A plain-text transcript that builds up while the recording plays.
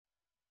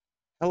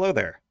Hello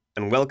there,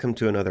 and welcome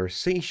to another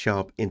C#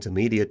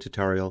 intermediate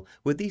tutorial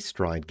with the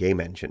Stride game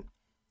engine.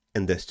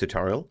 In this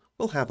tutorial,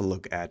 we'll have a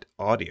look at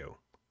audio.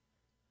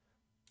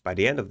 By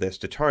the end of this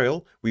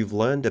tutorial, we've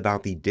learned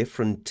about the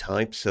different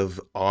types of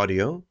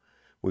audio.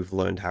 We've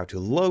learned how to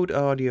load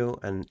audio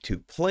and to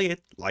play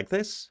it like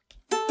this.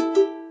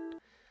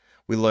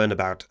 We learned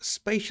about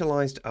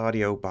spatialized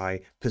audio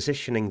by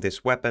positioning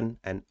this weapon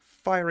and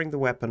firing the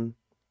weapon.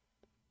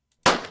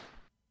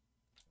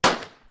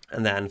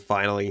 And then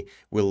finally,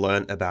 we'll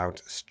learn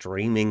about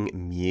streaming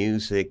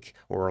music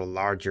or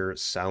larger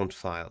sound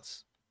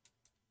files.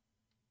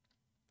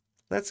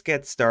 Let's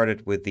get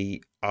started with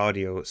the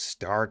audio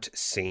start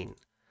scene.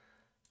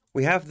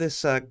 We have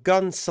this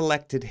gun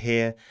selected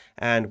here,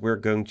 and we're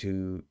going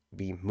to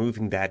be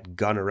moving that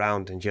gun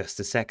around in just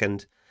a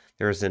second.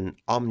 There's an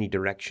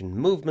omnidirection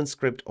movement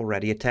script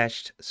already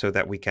attached so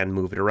that we can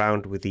move it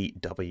around with the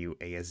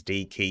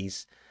WASD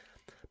keys.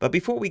 But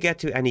before we get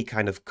to any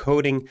kind of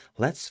coding,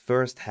 let's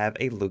first have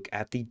a look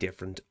at the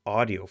different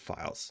audio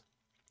files.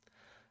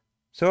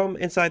 So I'm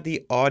inside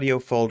the audio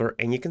folder,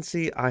 and you can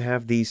see I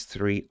have these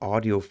three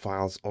audio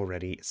files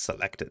already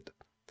selected.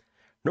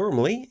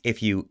 Normally,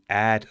 if you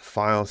add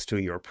files to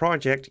your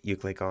project, you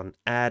click on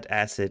Add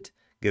Asset,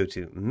 go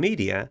to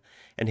Media,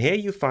 and here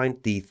you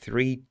find the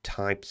three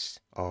types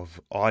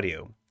of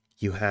audio.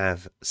 You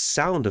have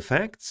sound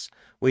effects,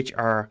 which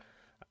are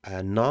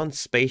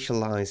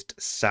non-spatialized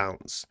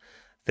sounds.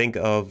 Think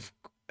of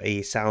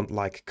a sound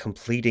like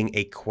completing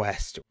a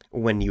quest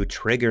when you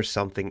trigger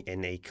something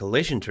in a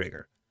collision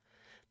trigger.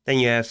 Then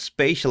you have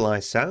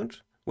spatialized sound,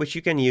 which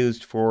you can use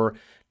for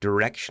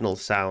directional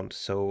sound.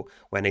 So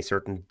when a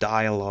certain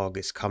dialogue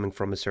is coming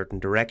from a certain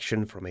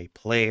direction from a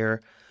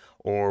player,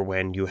 or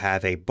when you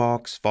have a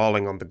box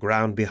falling on the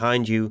ground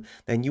behind you,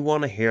 then you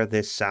want to hear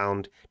this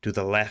sound to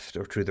the left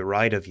or to the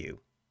right of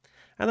you.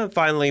 And then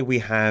finally we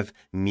have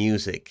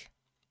music.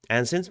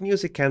 And since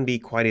music can be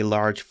quite a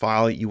large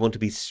file, you want to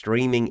be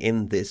streaming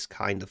in this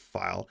kind of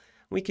file.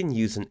 We can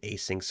use an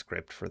async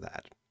script for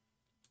that.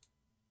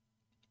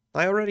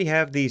 I already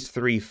have these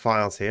three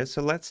files here,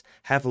 so let's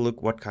have a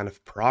look what kind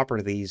of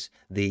properties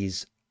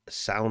these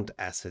sound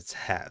assets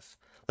have.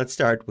 Let's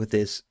start with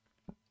this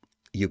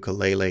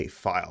ukulele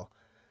file.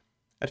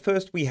 At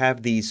first we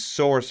have the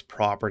source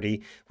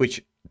property,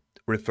 which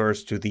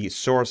refers to the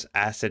source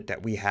asset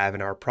that we have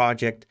in our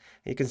project.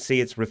 You can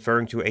see it's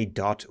referring to a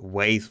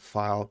 .wav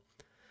file.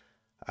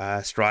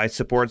 Stride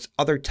supports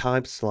other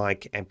types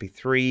like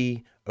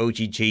MP3,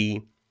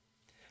 OGG,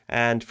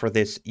 and for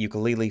this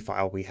ukulele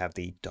file we have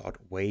the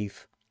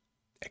 .wav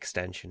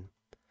extension.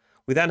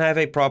 We then have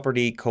a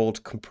property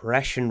called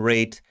compression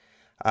rate.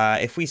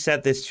 If we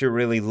set this to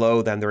really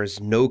low, then there is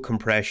no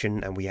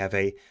compression, and we have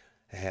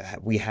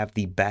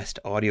the best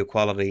audio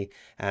quality.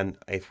 And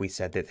if we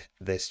set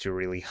this to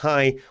really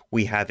high,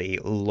 we have a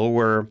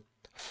lower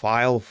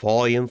file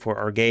volume for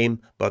our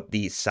game, but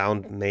the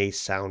sound may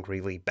sound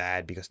really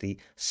bad because the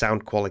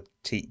sound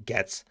quality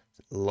gets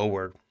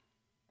lower.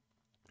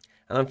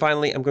 And then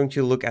finally, I'm going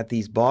to look at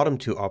these bottom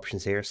two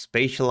options here.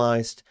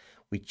 Spatialized,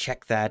 we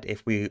check that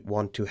if we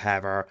want to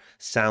have our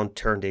sound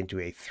turned into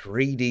a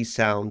 3D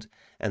sound.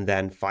 And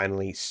then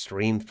finally,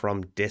 stream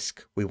from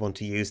disk. We want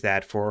to use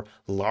that for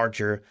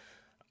larger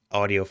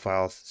audio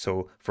files,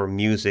 so for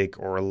music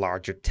or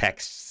larger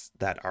texts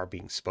that are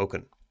being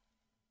spoken.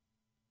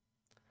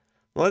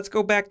 Let's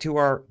go back to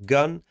our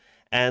gun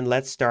and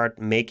let's start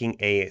making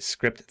a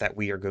script that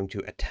we are going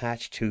to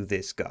attach to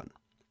this gun.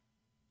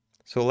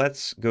 So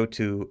let's go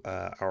to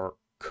our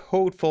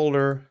code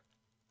folder.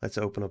 Let's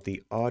open up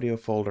the audio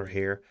folder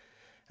here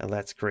and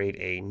let's create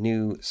a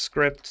new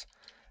script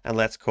and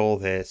let's call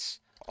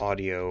this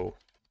audio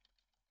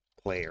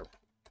player.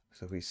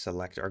 So we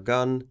select our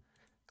gun,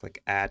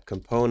 click add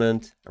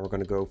component, and we're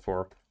going to go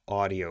for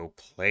audio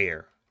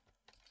player.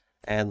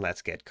 And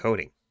let's get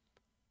coding.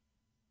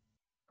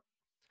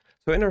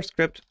 So in our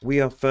script, we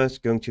are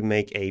first going to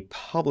make a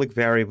public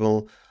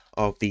variable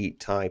of the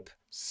type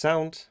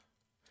sound,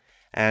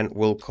 and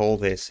we'll call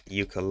this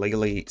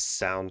ukulele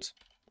sound.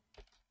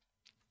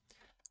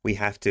 We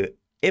have to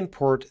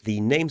import the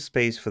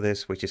namespace for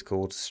this, which is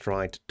called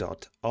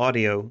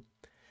stride.audio.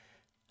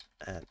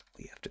 And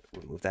we have to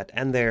remove that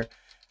end there.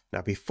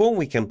 Now, before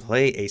we can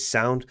play a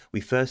sound,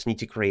 we first need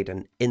to create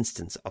an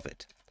instance of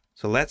it.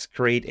 So let's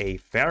create a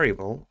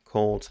variable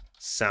called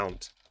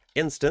sound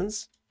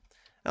instance.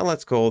 And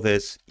let's call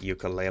this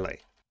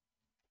ukulele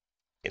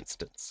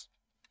instance.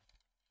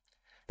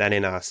 Then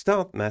in our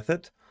start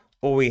method,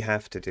 all we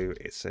have to do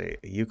is say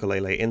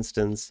ukulele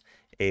instance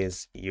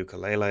is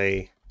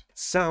ukulele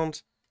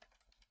sound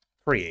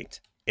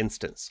create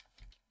instance.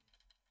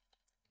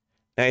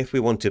 Now, if we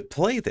want to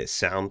play this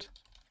sound,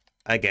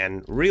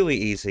 again, really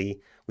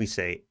easy, we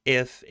say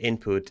if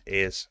input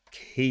is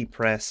key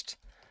pressed,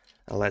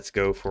 and let's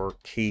go for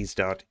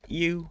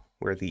keys.u,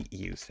 where the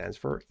U stands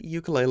for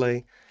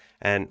ukulele.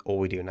 And all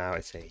we do now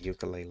is say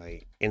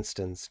ukulele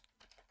instance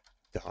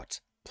dot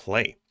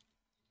play.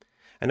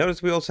 And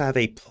notice we also have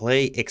a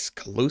play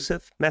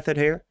exclusive method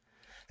here.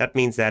 That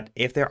means that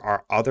if there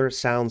are other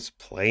sounds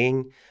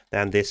playing,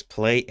 then this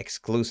play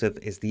exclusive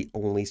is the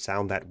only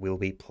sound that will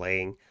be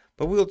playing.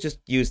 But we'll just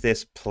use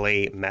this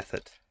play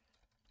method.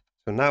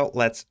 So now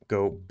let's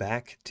go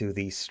back to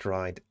the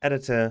Stride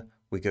editor.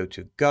 We go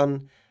to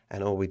Gun,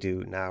 and all we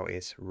do now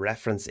is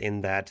reference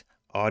in that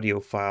audio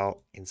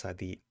file inside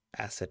the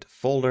asset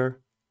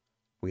folder.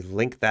 We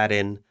link that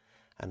in,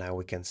 and now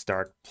we can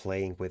start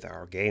playing with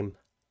our game.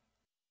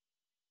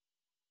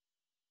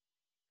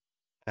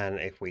 And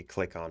if we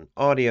click on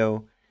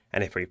audio,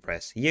 and if we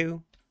press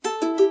U,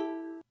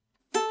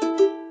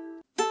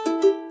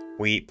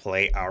 we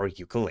play our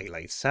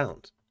ukulele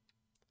sound.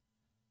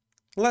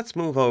 Let's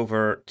move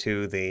over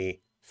to the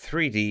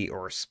 3D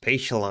or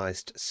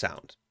spatialized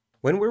sound.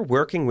 When we're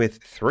working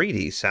with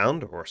 3D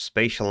sound or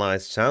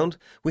spatialized sound,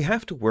 we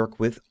have to work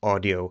with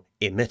audio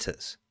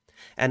emitters.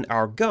 And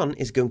our gun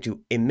is going to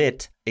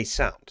emit a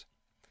sound.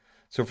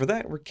 So for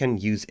that, we can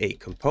use a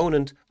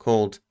component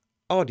called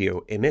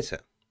audio emitter.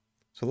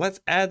 So let's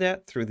add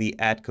that through the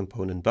Add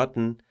Component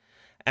button.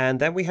 And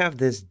then we have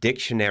this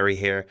dictionary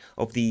here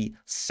of the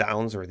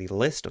sounds or the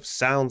list of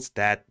sounds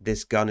that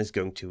this gun is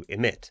going to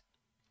emit.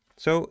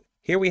 So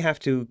here we have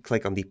to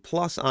click on the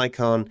plus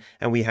icon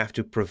and we have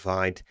to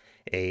provide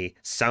a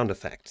sound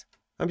effect.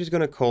 I'm just going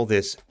to call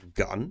this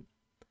gun.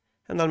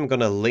 And then I'm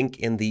going to link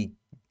in the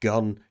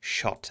gun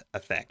shot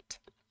effect.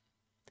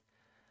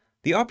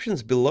 The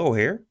options below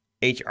here,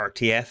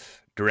 HRTF,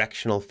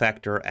 directional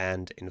factor,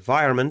 and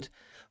environment,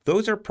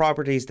 those are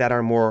properties that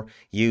are more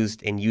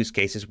used in use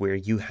cases where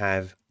you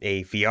have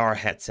a VR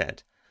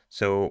headset.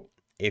 So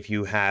if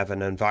you have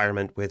an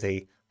environment with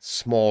a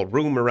small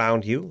room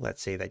around you,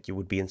 let's say that you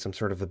would be in some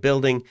sort of a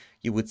building,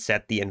 you would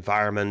set the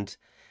environment,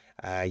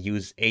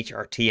 use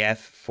HRTF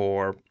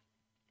for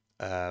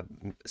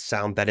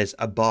sound that is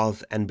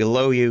above and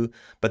below you,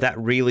 but that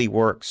really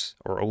works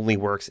or only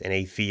works in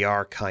a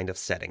VR kind of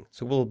setting.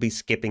 So we'll be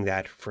skipping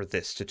that for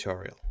this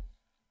tutorial.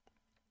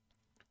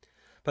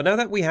 But now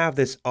that we have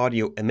this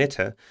audio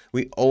emitter,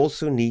 we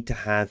also need to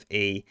have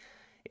a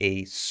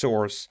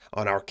source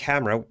on our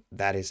camera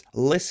that is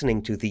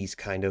listening to these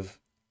kind of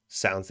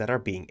sounds that are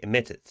being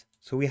emitted.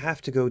 So we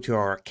have to go to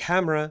our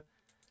camera,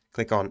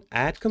 click on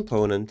Add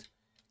Component,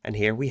 and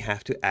here we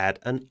have to add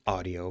an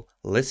audio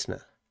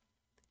listener.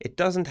 It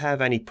doesn't have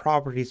any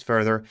properties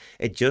further.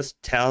 It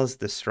just tells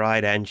the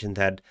Stride engine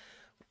that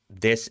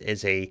this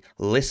is a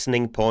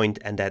listening point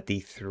and that the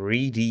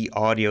 3D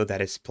audio that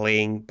is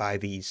playing by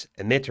these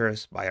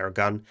emitters, by our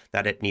gun,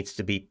 that it needs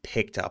to be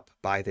picked up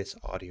by this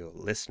audio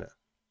listener.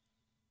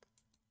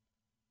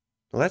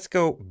 Let's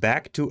go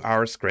back to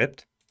our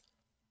script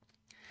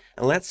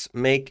and let's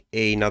make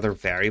another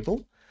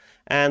variable.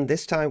 And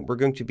this time we're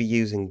going to be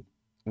using,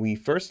 we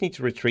first need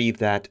to retrieve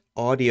that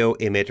audio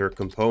emitter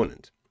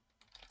component.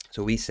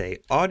 So we say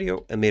audio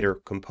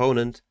emitter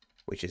component,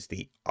 which is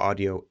the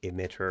audio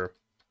emitter.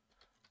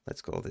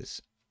 Let's call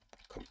this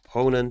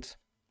component.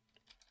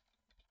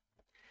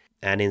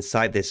 And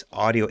inside this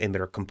audio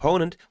emitter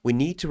component, we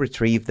need to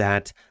retrieve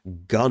that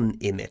gun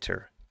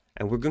emitter.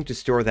 And we're going to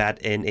store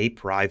that in a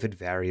private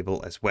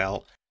variable as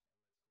well.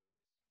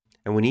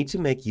 And we need to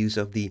make use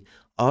of the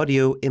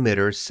audio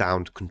emitter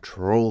sound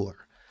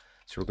controller.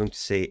 So we're going to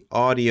say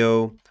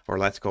audio, or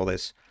let's call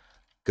this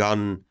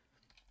gun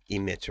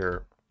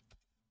emitter.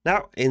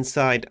 Now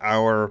inside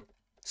our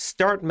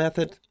start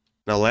method,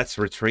 now let's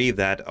retrieve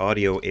that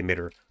audio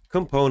emitter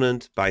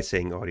component by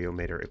saying audio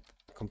emitter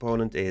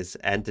component is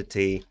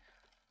entity.get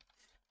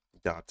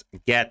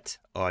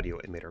audio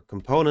emitter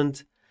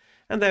component.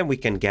 And then we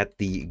can get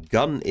the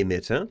gun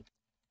emitter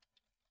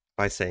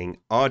by saying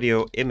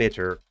audio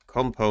emitter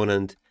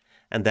component.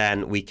 And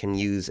then we can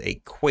use a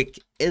quick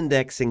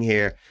indexing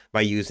here by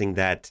using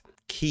that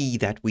key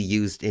that we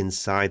used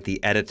inside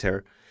the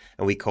editor.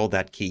 And we call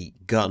that key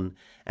gun.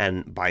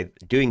 And by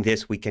doing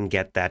this, we can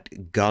get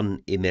that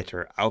gun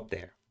emitter out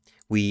there.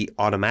 We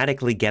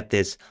automatically get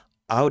this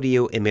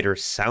audio emitter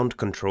sound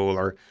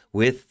controller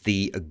with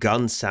the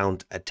gun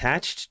sound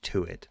attached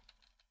to it.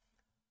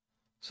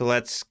 So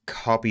let's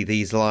copy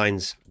these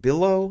lines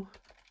below.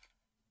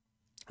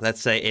 Let's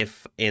say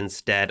if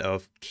instead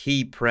of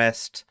key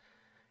pressed,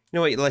 you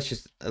know what, let's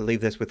just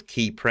leave this with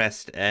key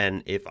pressed,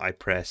 and if I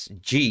press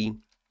G,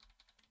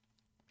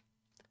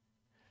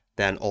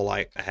 then all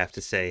I have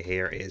to say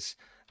here is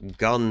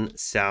gun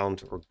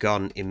sound or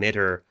gun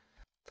emitter,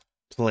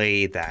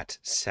 play that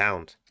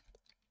sound.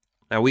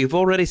 Now we've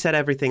already set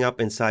everything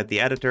up inside the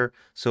editor,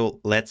 so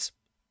let's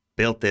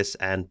build this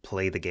and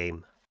play the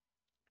game.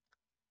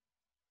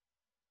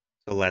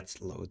 So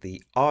let's load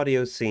the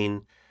audio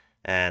scene,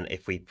 and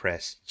if we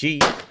press G,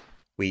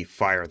 we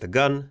fire the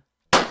gun.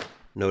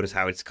 Notice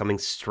how it's coming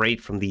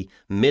straight from the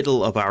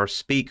middle of our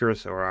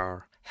speakers or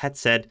our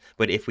headset,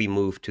 but if we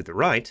move to the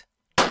right,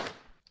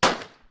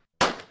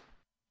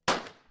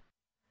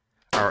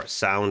 our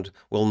sound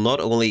will not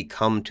only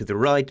come to the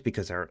right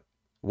because our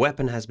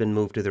weapon has been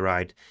moved to the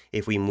right,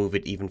 if we move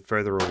it even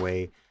further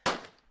away,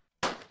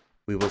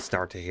 we will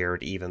start to hear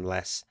it even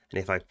less. And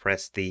if I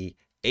press the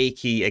A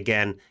key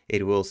again,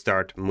 it will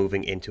start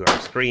moving into our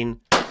screen.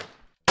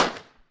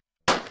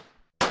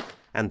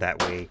 and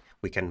that way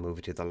we can move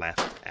it to the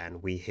left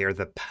and we hear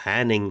the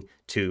panning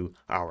to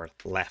our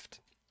left.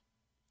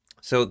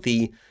 So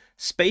the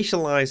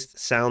spatialized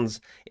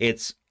sounds,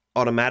 it's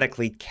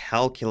automatically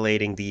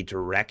calculating the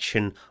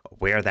direction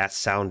where that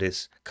sound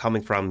is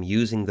coming from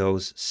using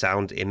those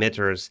sound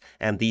emitters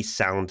and the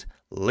sound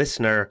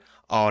listener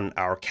on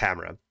our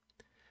camera.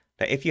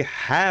 Now, if you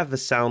have a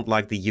sound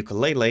like the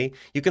ukulele,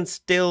 you can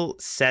still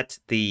set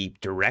the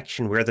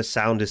direction where the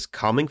sound is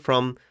coming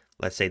from,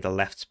 let's say the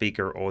left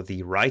speaker or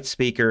the right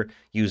speaker,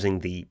 using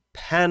the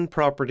pan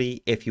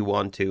property if you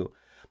want to,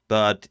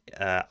 but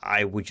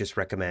I would just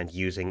recommend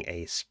using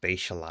a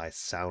spatialized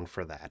sound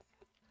for that.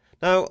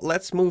 Now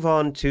let's move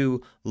on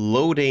to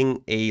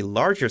loading a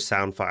larger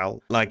sound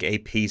file, like a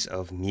piece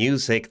of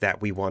music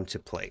that we want to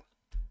play.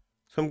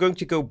 So I'm going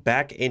to go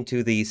back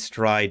into the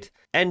Stride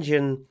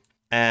engine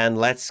and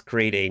let's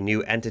create a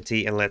new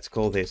entity and let's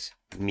call this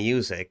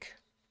music.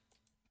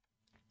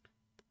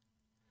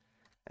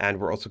 And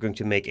we're also going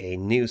to make a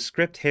new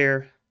script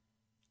here.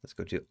 Let's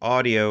go to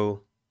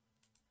audio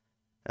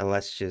and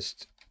let's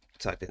just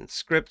type in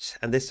script.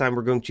 And this time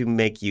we're going to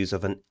make use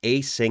of an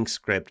async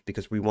script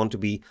because we want to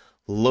be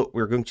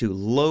we're going to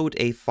load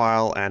a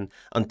file, and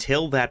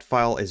until that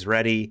file is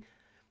ready,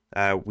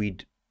 we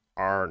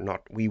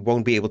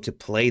won't be able to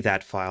play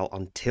that file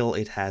until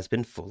it has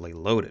been fully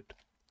loaded.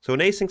 So an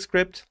async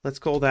script, let's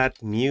call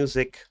that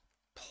music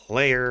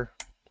player.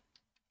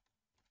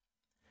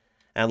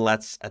 And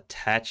let's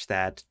attach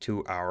that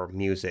to our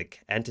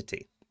music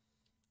entity.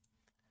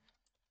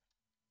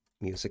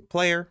 Music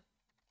player.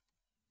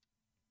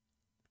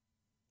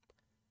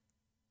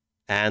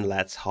 And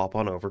let's hop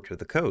on over to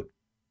the code.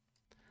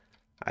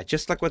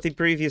 Just like with the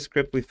previous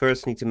script, we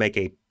first need to make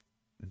a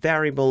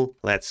variable.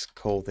 Let's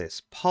call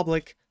this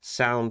public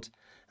sound,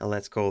 and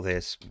let's call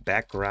this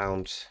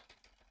background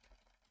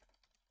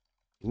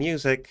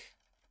music.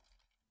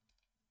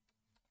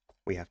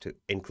 We have to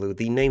include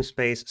the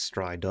namespace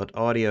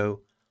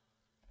stride.audio.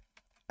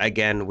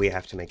 Again, we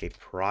have to make a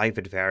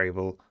private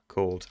variable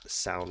called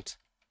sound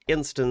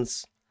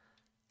instance.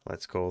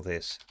 Let's call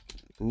this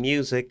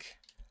music.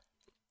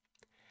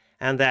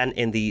 And then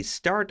in the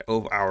start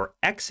of our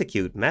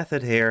execute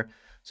method here,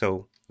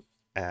 so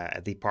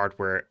the part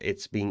where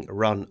it's being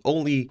run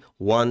only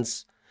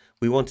once,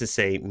 we want to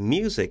say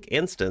music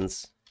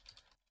instance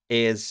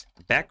is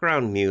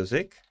background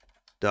music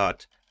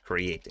dot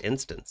create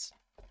instance.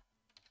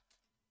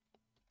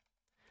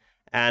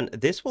 And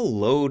this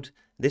will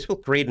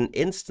create an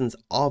instance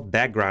of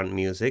background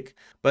music,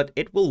 but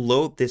it will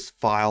load this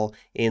file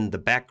in the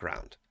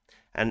background.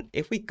 And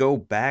if we go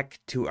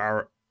back to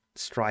our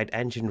Stride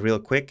engine real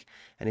quick,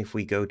 and if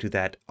we go to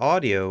that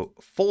audio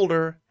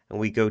folder and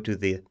we go to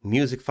the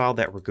music file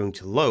that we're going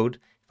to load,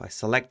 if I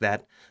select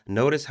that,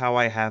 notice how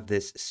I have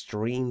this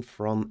stream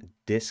from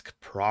disk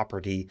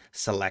property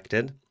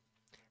selected,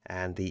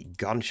 and the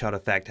gunshot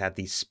effect had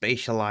the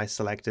spatialize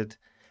selected,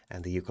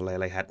 and the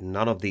ukulele had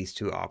none of these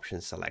two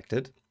options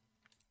selected.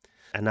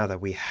 And now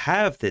that we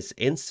have this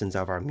instance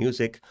of our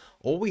music,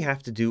 all we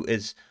have to do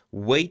is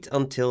wait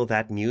until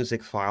that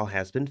music file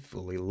has been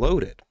fully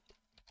loaded.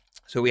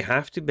 So we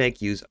have to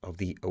make use of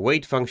the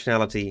await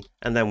functionality,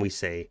 and then we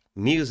say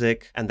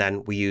music, and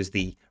then we use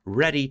the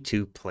ready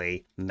to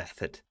play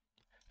method.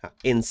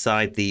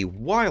 Inside the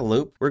while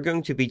loop, we're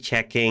going to be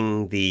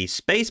checking the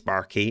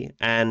spacebar key,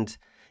 and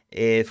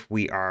if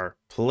we are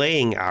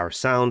playing our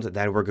sound,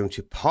 then we're going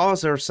to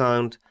pause our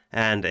sound,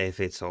 and if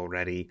it's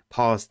already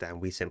paused, then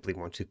we simply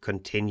want to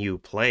continue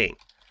playing.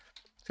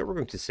 So we're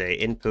going to say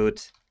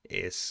input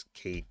is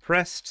key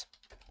pressed.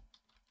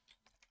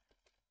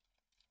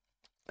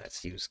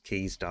 Let's use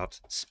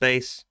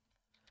keys.space.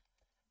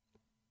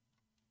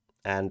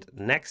 And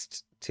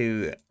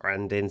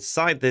and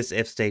inside this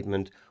if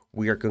statement,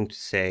 we are going to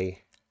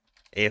say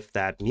if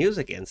that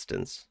music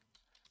instance,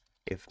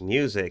 if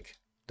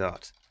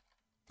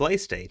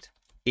music.playstate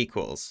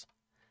equals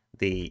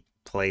the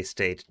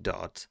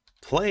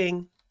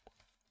playstate.playing,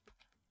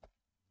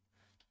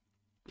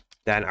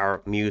 then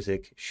our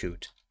music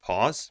should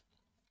pause.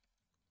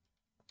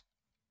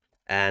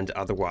 And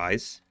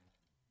otherwise,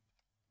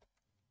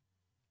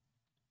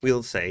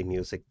 we'll say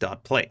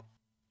music.play.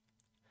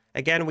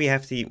 Again, we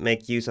have to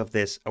make use of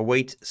this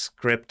await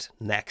script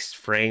next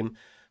frame,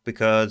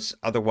 because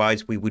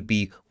otherwise we would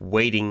be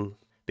waiting,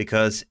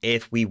 because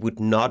if we would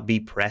not be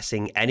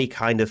pressing any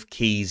kind of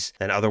keys,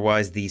 then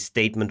otherwise the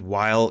statement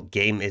while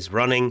game is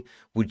running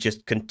would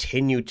just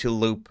continue to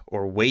loop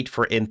or wait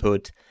for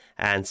input.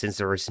 And since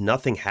there is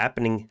nothing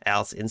happening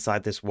else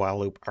inside this while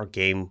loop, our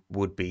game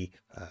would be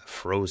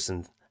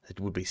frozen. It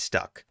would be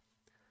stuck.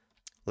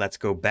 Let's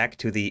go back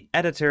to the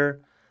editor.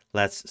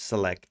 Let's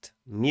select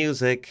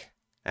music,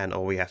 and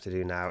all we have to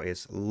do now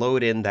is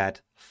load in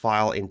that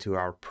file into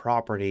our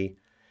property,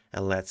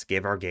 and let's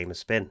give our game a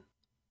spin.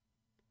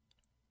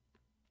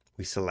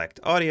 We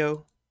select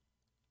audio,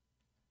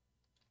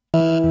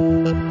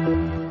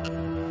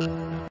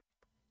 and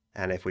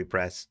if we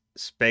press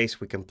space,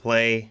 we can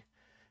play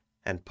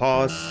and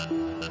pause.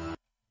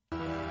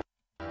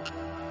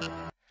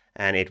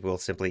 and it will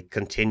simply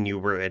continue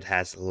where it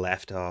has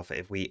left off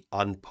if we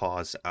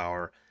unpause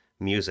our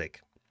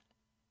music.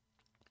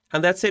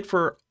 And that's it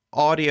for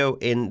audio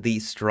in the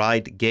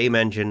Stride game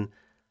engine.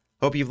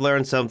 Hope you've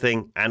learned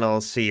something, and I'll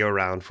see you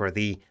around for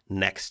the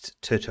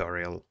next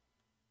tutorial.